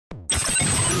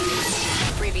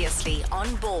Previously on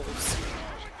Ballz.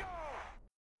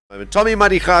 Thomas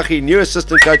Madigage, new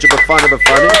assistant coach of Bafana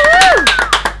Bafana.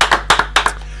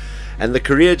 And the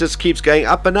career just keeps going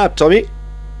up and up, Tommy.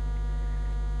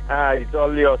 It's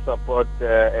all your support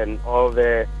and all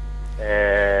the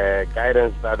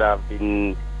guidance that I've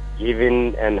been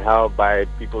given and helped by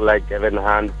people like Kevin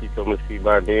Hunt, Peter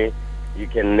Musibane. You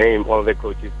can name all the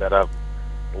coaches that I've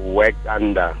worked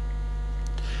under.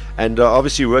 And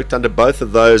obviously you worked under both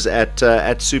of those at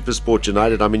Supersport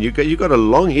United. I mean, you got a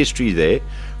long history there,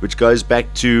 which goes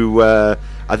back to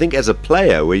I think as a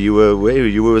player where you were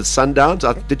with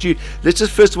Sundowns. Did you? Let's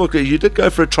just first of all, you did go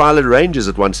for a trial at Rangers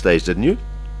at one stage, didn't you?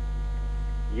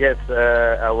 Yes,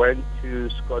 I went to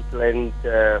Scotland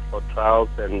for trials,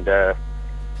 and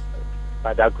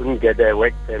but I couldn't get a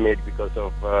work permit because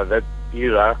of that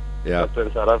era. Yeah. That's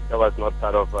when South Africa was not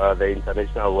part of the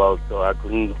international world, so I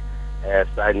couldn't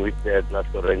sign with the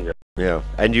Glasgow Rangers. Yeah,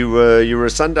 and you were a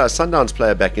Sundowns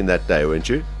player back in that day, weren't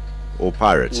you? Or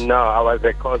Pirates? No, I was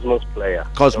a Cosmos player.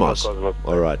 Cosmos.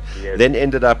 All right. Yes. Then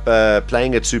ended up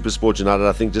playing at Supersport United.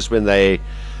 I think just when they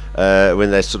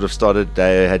sort of started,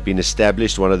 they had been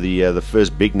established. One of the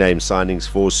first big name signings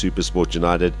for Supersport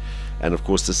United, and of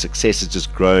course the success has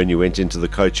just grown. You went into the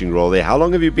coaching role there. How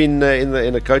long have you been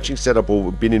in a coaching setup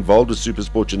or been involved with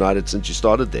Supersport United since you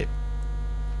started there?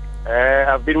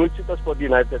 I've been with Supersport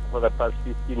United for the past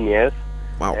 15 years.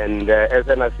 Wow. And as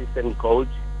an assistant coach,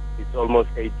 it's almost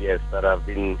 8 years that I've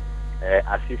been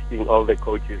assisting all the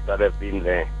coaches that have been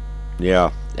there.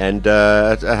 Yeah, and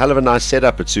a hell of a nice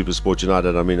setup at Supersport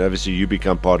United. I mean, obviously you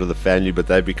become part of the family, but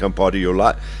they've become part of your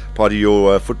life, part of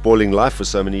your footballing life for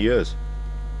so many years.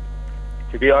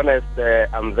 To be honest,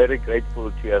 I'm very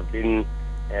grateful to have been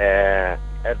at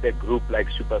a group like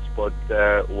Supersport,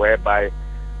 whereby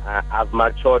I've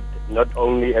matured not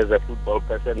only as a football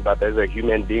person but as a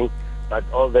human being. But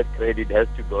all that credit has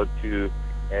to go to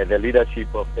the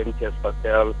leadership of M.T.S.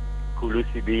 Patel, Kulu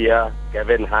Sibia,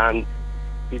 Kevin Hunt,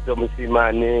 Peter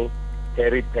Musimane,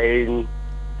 Terry Payne,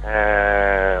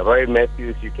 Roy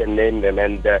Matthews, you can name them.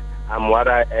 And I'm what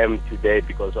I am today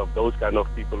because of those kind of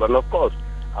people. And of course,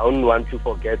 I don't want to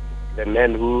forget the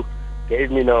man who gave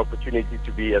me an opportunity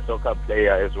to be a soccer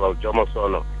player as well, Jomo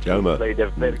Sono. Jomo. He played a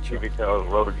very pivotal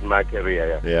role in my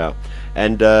career. Yeah.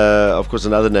 And of course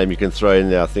another name you can throw in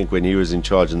there, I think when he was in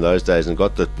charge in those days and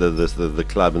got the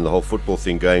club and the whole football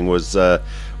thing going, was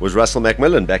Russell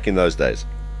Macmillan back in those days.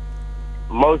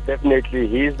 Most definitely,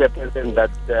 he's the person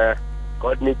that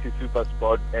got me to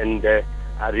Supersport. And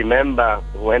I remember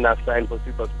when I signed for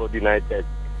Supersport United,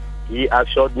 he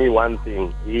assured me one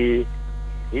thing. He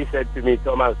said to me,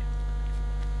 Thomas,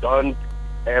 don't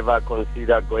ever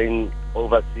consider going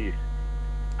overseas.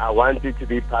 I want you to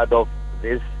be part of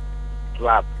this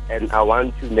club, and I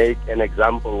want to make an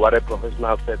example what a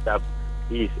professional setup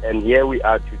is. And here we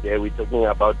are today. We're talking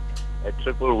about a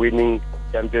triple winning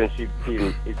championship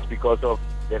team. It's because of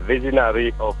the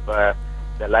visionary of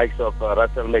the likes of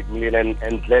Russell Macmillan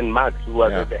and Glenn Marks, who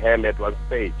was at the helm at one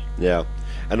stage. Yeah.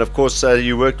 And of course,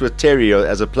 you worked with Terry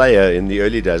as a player in the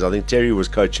early days. I think Terry was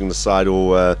coaching the side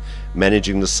or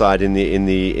managing the side in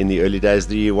the early days.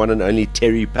 The one and only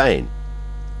Terry Payne.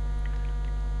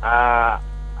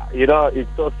 You know, it's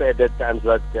so sad at times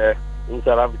that in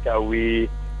South Africa we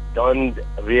don't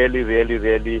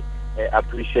really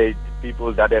appreciate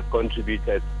people that have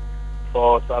contributed.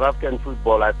 For South African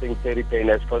football, I think Terry Payne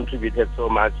has contributed so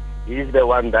much. He's the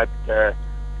one that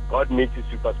got me to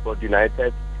Supersport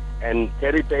United. And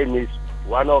Terry Payne is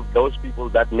one of those people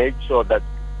that made sure that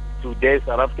today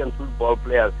South African football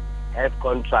players have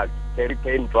contracts. Terry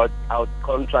Payne brought out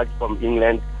contracts from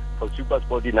England for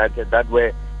Supersport United that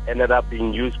were ended up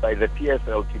being used by the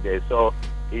PSL today. So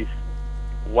he's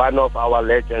one of our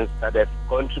legends that have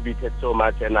contributed so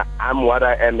much, and I'm what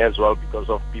I am as well because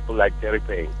of people like Terry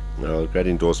Payne. No, great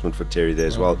endorsement for Terry there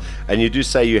as well. And you do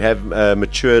say you have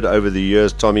matured over the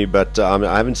years, Tommy, but I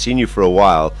haven't seen you for a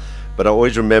while. But I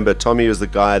always remember Tommy was the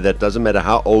guy that doesn't matter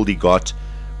how old he got,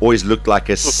 always looked like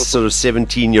a sort of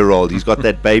 17-year-old. He's got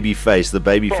that baby face, the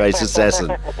baby face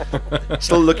assassin.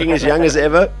 Still looking as young as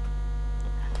ever?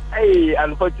 Hey,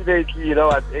 unfortunately, you know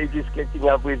what, age is catching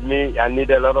up with me. I need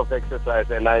a lot of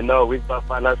exercise, and I know with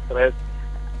Bafana stress,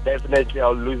 definitely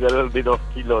I'll lose a little bit of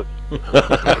kilos.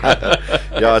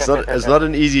 Yeah, it's not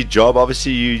an easy job.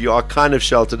 Obviously, you are kind of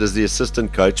sheltered as the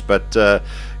assistant coach, but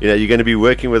you know, you're going to be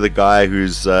working with a guy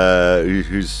whose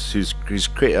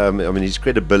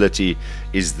credibility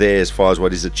is there as far as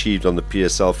what he's achieved on the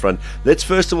PSL front. Let's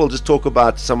first of all just talk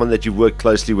about someone that you've worked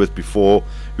closely with before,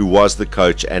 who was the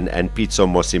coach, and Pitso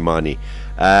Mosimane.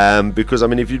 Because, I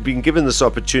mean, if you'd been given this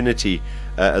opportunity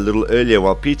a little earlier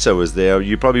while Pizzo was there,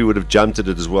 you probably would have jumped at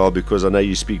it as well, because I know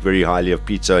you speak very highly of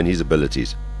Pizzo and his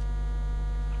abilities.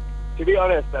 To be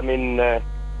honest, I mean,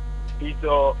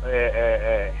 Pizzo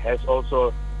has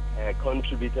also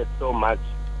contributed so much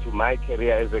to my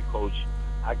career as a coach.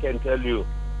 I can tell you,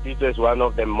 Pizzo is one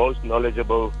of the most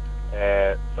knowledgeable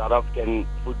South African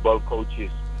football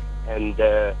coaches. And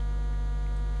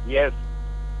yes,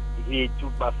 he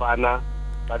took Bafana,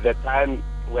 but the time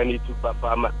when he took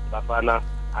Bafana,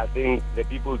 I think the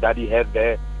people that he had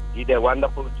there did a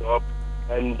wonderful job.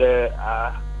 And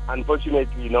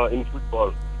unfortunately, in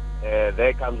football,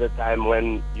 there comes a time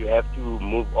when you have to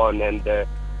move on. And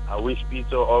I wish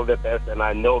Pizzo all the best, and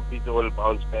I know Pizzo will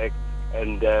bounce back.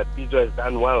 And Pizzo has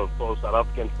done well for South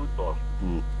African football.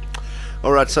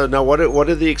 All right, so now what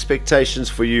are the expectations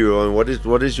for you, and what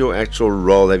is your actual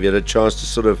role? Have you had a chance to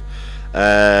sort of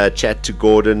chat to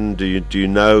Gordon? Do you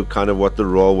know kind of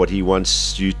what he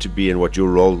wants you to be, and what your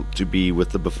role to be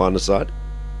with the Bafana side?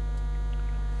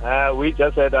 We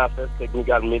just had our first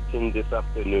technical meeting this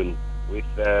afternoon with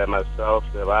myself,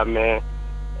 Rame,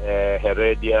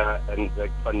 Heredia, and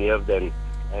Van Heerden.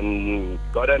 And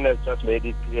Gordon has just made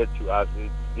it clear to us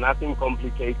it's nothing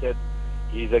complicated.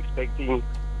 He's expecting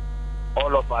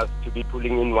all of us to be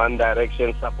pulling in one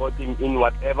direction, supporting in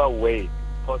whatever way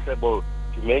possible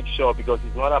to make sure, because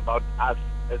it's not about us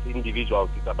as individuals,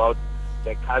 it's about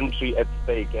the country at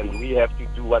stake, and we have to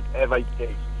do whatever it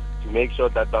takes to make sure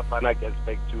that Bafana gets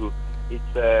back to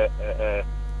its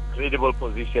credible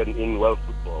position in world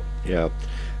football. Yeah.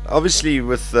 Obviously,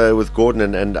 with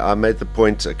Gordon, and I made the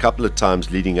point a couple of times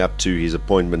leading up to his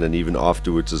appointment and even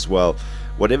afterwards as well,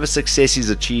 whatever success he's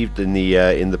achieved in the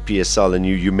PSL, and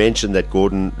you mentioned that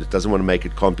Gordon doesn't want to make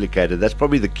it complicated. That's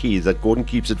probably the key, is that Gordon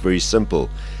keeps it very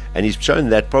simple. And he's shown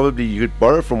that probably you could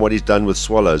borrow from what he's done with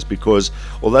Swallows, because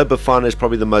although Bafana is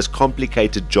probably the most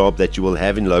complicated job that you will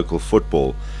have in local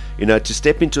football, to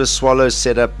step into a Swallows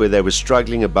setup where they were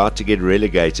struggling, about to get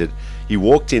relegated, he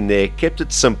walked in there, kept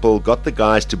it simple, got the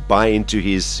guys to buy into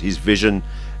his vision,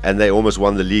 and they almost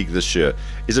won the league this year.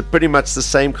 Is it pretty much the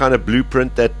same kind of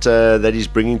blueprint that he's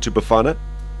bringing to Bafana?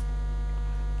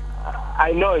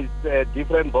 I know it's a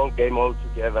different ball game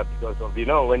altogether, because of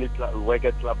when you work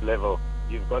at club level,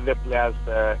 you've got the players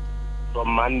from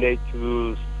Monday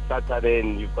to Saturday,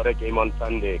 and you've got a game on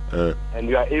Sunday, and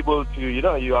you are able to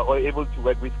you are able to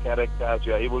work with characters,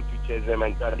 you are able to change their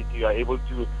mentality, you are able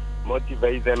to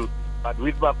motivate them. But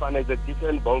with Bafana, it's a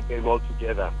different ball game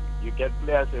altogether. You get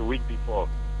players a week before,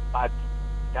 but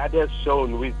that has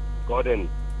shown with Gordon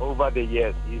over the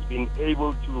years. He's been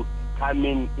able to come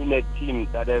in a team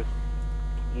that has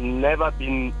never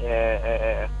been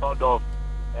thought of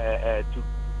to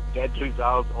get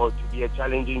results or to be a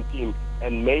challenging team,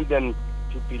 and made them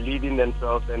to believe in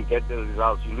themselves and get the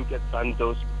results. You look at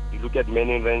Santos, you look at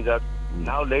many Rangers,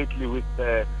 now lately with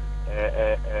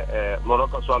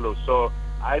Morocco Swallows. So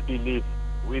I believe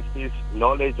with his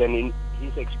knowledge and in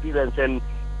his experience and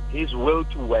his will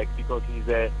to work, because he's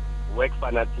a work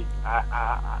fanatic,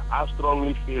 I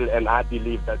strongly feel and I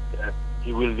believe that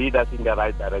he will lead us in the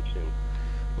right direction.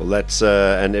 Well, that's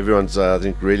and everyone's I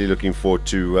think really looking forward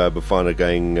to Bafana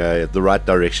going the right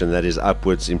direction, that is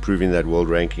upwards, improving that world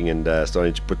ranking, and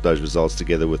starting to put those results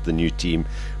together with the new team,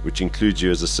 which includes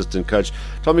you as assistant coach.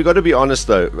 Tom, you've got to be honest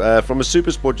though, from a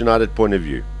Supersport United point of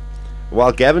view,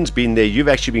 while Gavin's been there, you've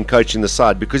actually been coaching the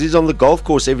side, because he's on the golf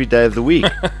course every day of the week.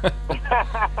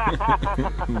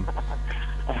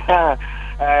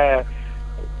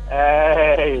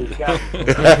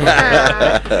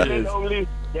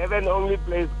 Gavin only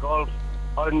plays golf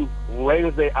on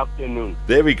Wednesday afternoon.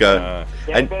 There we go.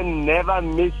 Gavin never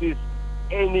misses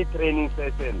any training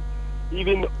session.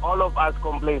 Even all of us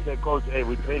complain, say, Coach, hey,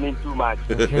 we're training too much.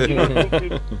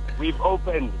 Since we've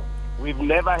opened, we've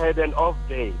never had an off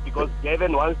day, because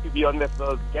Gavin wants to be on the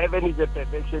field. Gavin is a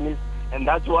perfectionist, and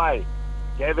that's why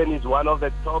Gavin is one of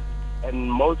the top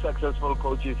and most successful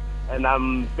coaches. And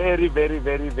I'm very, very,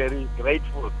 very, very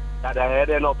grateful that I had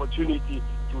an opportunity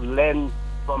to learn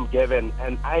from Gavin,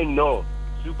 and I know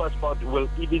Supersport will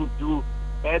even do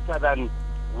better than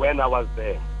when I was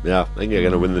there. Yeah, I think you're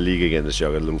going to win the league again this year.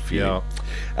 I've got a little feeling.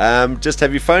 Yeah. Just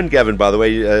have you phoned Gavin, by the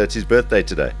way? It's his birthday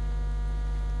today.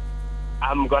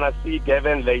 I'm going to see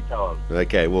Gavin later on.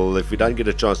 Okay, well, if we don't get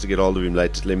a chance to get hold of him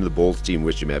later, let me the Ballz team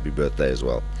wish him happy birthday as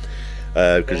well.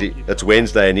 because it's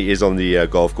Wednesday and he is on the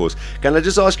golf course. Can I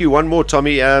just ask you one more,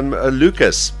 Tommy?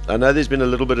 Lucas, I know there's been a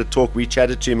little bit of talk. We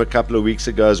chatted to him a couple of weeks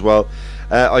ago as well.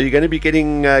 Are you going to be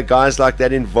getting guys like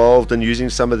that involved and using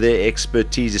some of their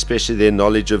expertise, especially their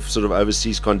knowledge of sort of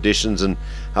overseas conditions and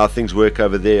how things work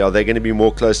over there? Are they going to be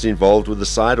more closely involved with the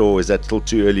side, or is that still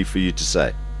too early for you to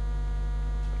say?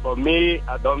 For me,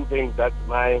 I don't think that's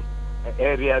my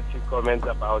area to comment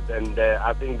about, and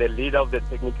I think the leader of the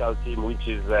technical team, which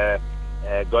is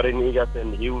Gordon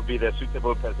Igesund, he will be the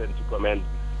suitable person to comment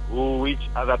which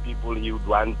other people he would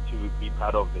want to be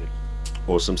part of this.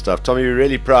 Awesome stuff, Tommy. We're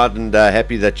really proud and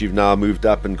happy that you've now moved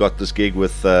up and got this gig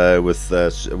with Bafana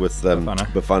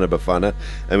Bafana,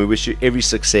 and we wish you every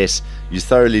success. You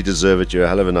thoroughly deserve it. You're a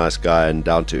hell of a nice guy and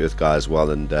down to earth guy as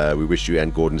well, and we wish you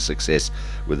and Gordon success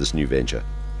with this new venture.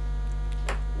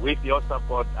 With your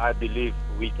support, I believe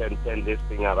we can turn this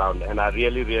thing around, and I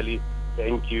really, really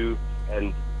thank you.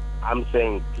 And I'm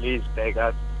saying, please beg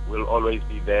us. We'll always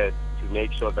be there to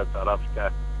make sure that South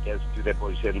Africa gets to the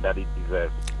position that it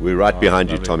deserves. We're right behind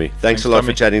you, Tommy. Thanks a lot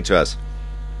for chatting to us.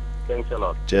 Thanks a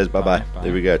lot. Cheers. Bye-bye.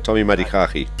 There we go. Tommy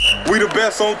Madigage. We the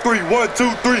best on 3. 1,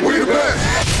 2, 3. We the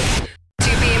best. 2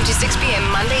 p.m. to 6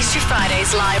 p.m. Mondays to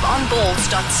Fridays live on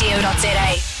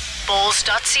Ballz.co.za.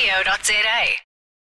 Ballz.co.za.